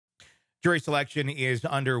Jury selection is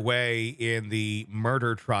underway in the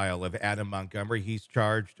murder trial of Adam Montgomery. He's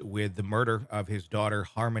charged with the murder of his daughter,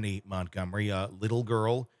 Harmony Montgomery, a little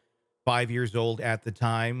girl, 5 years old at the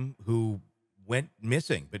time, who went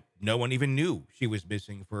missing, but no one even knew she was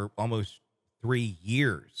missing for almost 3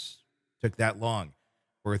 years. Took that long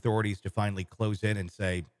for authorities to finally close in and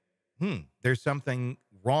say, there's something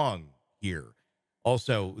wrong here.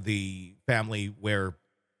 Also, the family where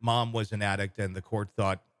mom was an addict and the court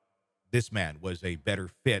thought this man was a better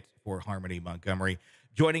fit for Harmony Montgomery.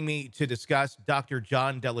 Joining me to discuss, Dr.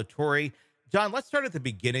 John Delatorre. John, let's start at the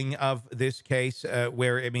beginning of this case,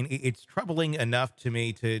 where, I mean, it's troubling enough to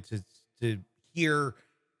me to hear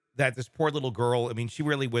that this poor little girl, I mean, she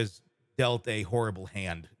really was dealt a horrible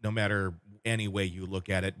hand, no matter any way you look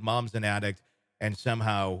at it. Mom's an addict, and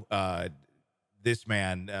somehow this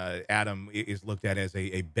man, Adam, is looked at as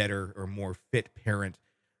a better or more fit parent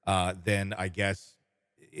than, I guess,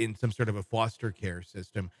 in some sort of a foster care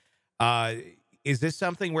system. Is this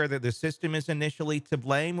something where the system is initially to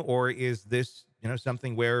blame, or is this,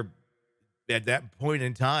 something where at that point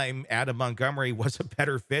in time, Adam Montgomery was a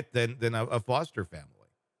better fit than a foster family?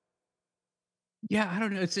 Yeah, I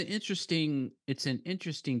don't know. It's an interesting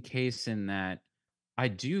case in that I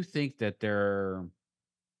do think that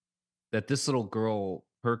this little girl,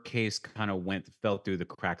 her case kind of fell through the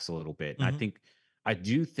cracks a little bit. And Hmm. I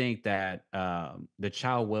do think that the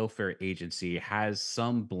child welfare agency has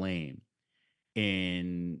some blame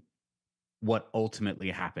in what ultimately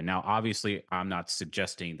happened. Now, obviously, I'm not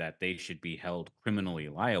suggesting that they should be held criminally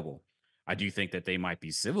liable. I do think that they might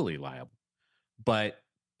be civilly liable, but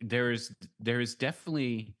there is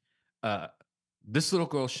definitely uh, this little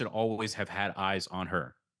girl should always have had eyes on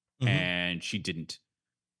her, Hmm. and she didn't.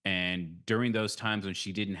 And during those times when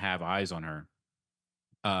she didn't have eyes on her,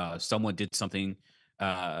 someone did something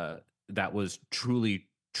uh, that was truly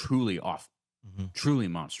awful, Hmm. truly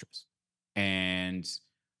monstrous. And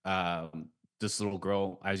this little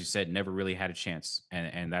girl, as you said, never really had a chance,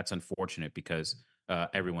 and that's unfortunate because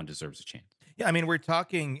everyone deserves a chance. Yeah, I mean, we're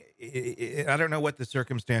talking. I don't know what the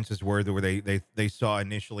circumstances were where they saw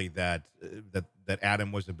initially that that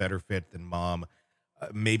Adam was a better fit than mom.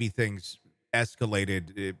 Maybe things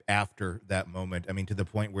escalated after that moment. I mean, to the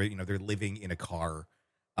point where they're living in a car,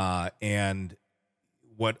 and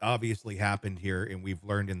what obviously happened here, and we've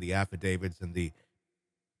learned in the affidavits and the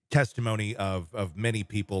testimony of many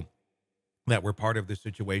people that were part of the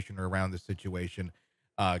situation or around the situation,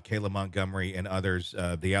 Kayla Montgomery and others.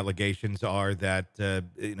 The allegations are that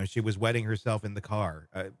she was wetting herself in the car.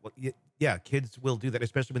 Yeah, kids will do that,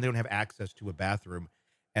 especially when they don't have access to a bathroom,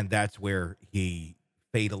 and that's where he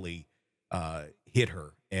fatally hit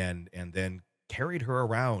her and then carried her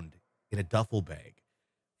around in a duffel bag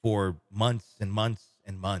for months and months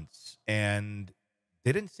and months, and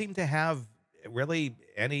didn't seem to have really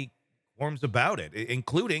any qualms about it,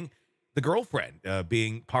 including the girlfriend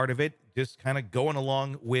being part of it, just kind of going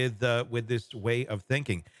along with this way of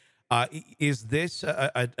thinking. Is this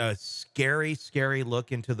a scary, scary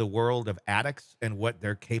look into the world of addicts and what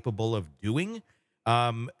they're capable of doing?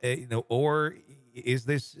 Or is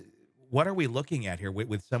this, what are we looking at here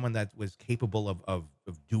with someone that was capable of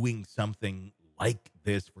doing something like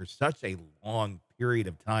this for such a long period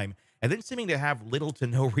of time, and then seeming to have little to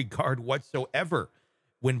no regard whatsoever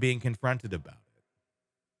when being confronted about it?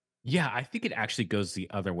 Yeah, I think it actually goes the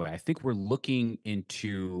other way. I think we're looking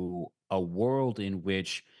into a world in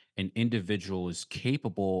which an individual is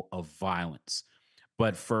capable of violence,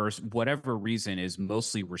 but for whatever reason is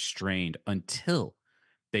mostly restrained until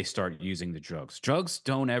they start using the drugs. Drugs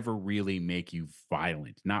don't ever really make you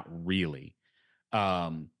violent, not really.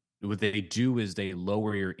 What they do is they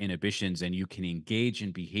lower your inhibitions and you can engage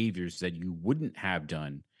in behaviors that you wouldn't have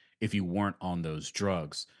done if you weren't on those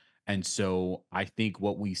drugs. And so I think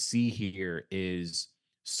what we see here is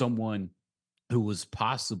someone who was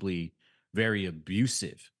possibly very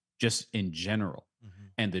abusive just in general.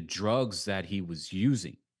 Mhm. And the drugs that he was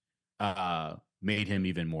using made him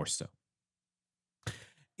even more so.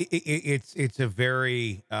 It's a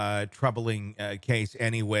very troubling case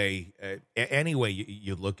anyway. Any way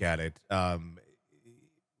you look at it,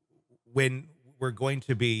 when we're going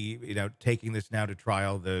to be taking this now to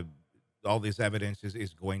trial, the all this evidence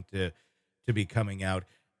is going to be coming out.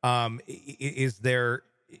 Is there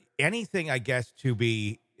anything, I guess, to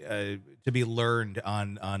be learned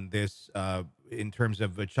on this in terms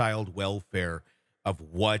of child welfare, of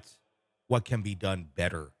what can be done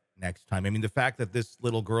better next time? I mean, the fact that this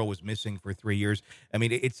little girl was missing for 3 years, I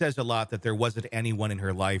mean, it says a lot that there wasn't anyone in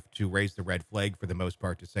her life to raise the red flag for the most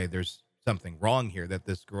part, to say there's something wrong here, that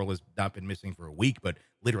this girl has not been missing for a week, but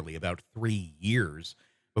literally about 3 years.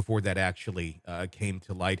 before that actually came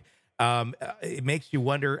to light. It makes you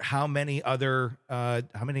wonder how many other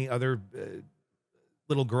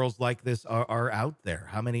little girls like this are out there.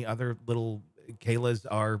 How many other little Kaylas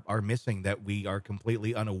are missing that we are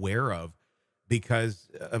completely unaware of because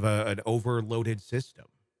of an overloaded system?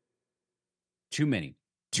 Too many.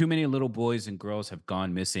 Too many little boys and girls have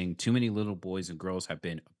gone missing. Too many little boys and girls have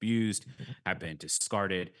been abused, have been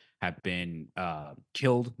discarded, have been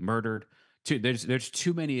killed, murdered. There's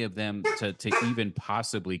too many of them to even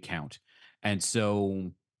possibly count. And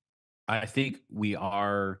so I think we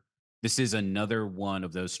are. This is another one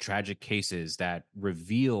of those tragic cases that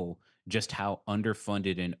reveal just how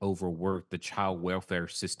underfunded and overworked the child welfare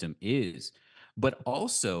system is, but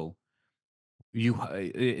also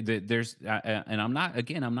there's and I'm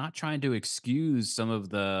not trying to excuse some of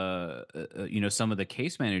the some of the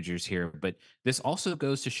case managers here, but this also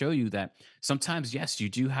goes to show you that sometimes, yes, you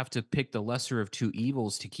do have to pick the lesser of two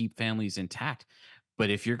evils to keep families intact. But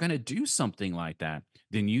if you're going to do something like that,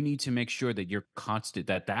 then you need to make sure that you're constant,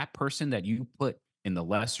 that person that you put in the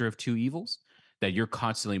lesser of two evils, that you're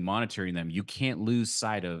constantly monitoring them. You can't lose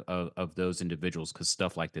sight of those individuals because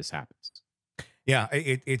stuff like this happens. Yeah,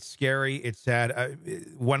 it's scary. It's sad.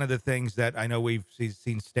 One of the things that I know we've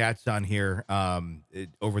seen stats on here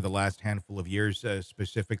over the last handful of years,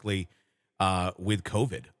 specifically with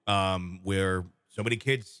COVID, where so many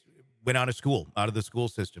kids went out of school, out of the school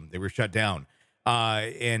system. They were shut down,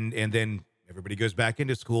 and then everybody goes back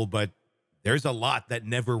into school, but there's a lot that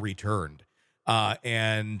never returned.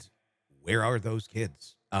 And where are those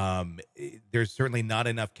kids? There's certainly not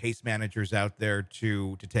enough case managers out there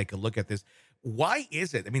to take a look at this. Why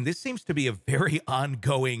is it? I mean, this seems to be a very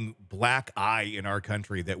ongoing black eye in our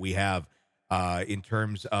country that we have in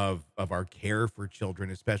terms of our care for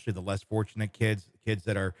children, especially the less fortunate kids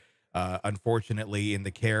that are unfortunately in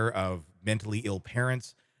the care of mentally ill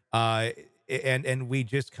parents. And we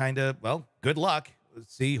just kind of, well, good luck.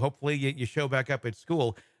 See, hopefully you show back up at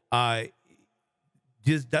school.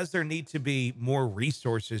 Does there need to be more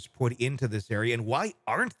resources put into this area? And why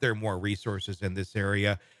aren't there more resources in this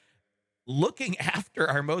area looking after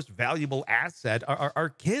our most valuable asset, our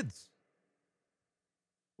kids?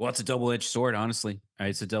 Well, it's a double-edged sword, honestly.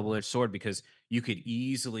 It's a double-edged sword because you could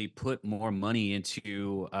easily put more money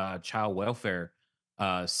into child welfare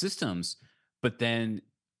systems, but then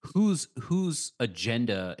whose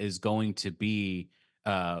agenda is going to be,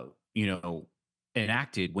 uh, you know,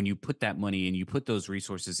 enacted when you put that money and you put those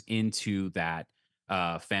resources into that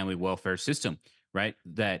family welfare system, right?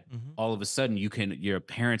 That Hmm. all of a sudden your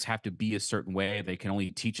parents have to be a certain way, they can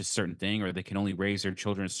only teach a certain thing, or they can only raise their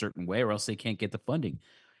children a certain way, or else they can't get the funding,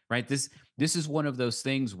 right? This is one of those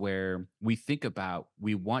things where we think about,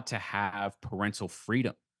 we want to have parental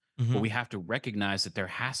freedom, but Hmm. we have to recognize that there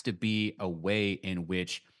has to be a way in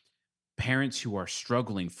which parents who are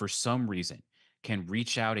struggling for some reason can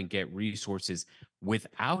reach out and get resources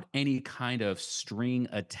without any kind of string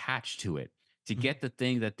attached to it, to Hmm. get the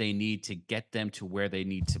thing that they need to get them to where they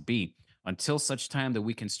need to be. Until such time that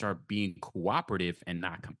we can start being cooperative and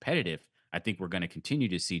not competitive, I think we're going to continue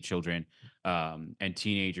to see children and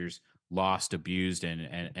teenagers lost, abused,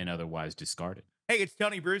 and otherwise discarded. Hey, it's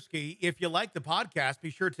Tony Brueski. If you like the podcast, be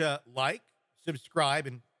sure to like, subscribe,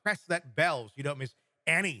 and press that bell so you don't miss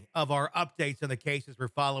any of our updates on the cases we're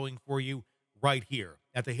following for you right here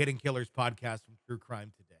at the Hidden Killers podcast from True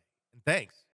Crime Today. And thanks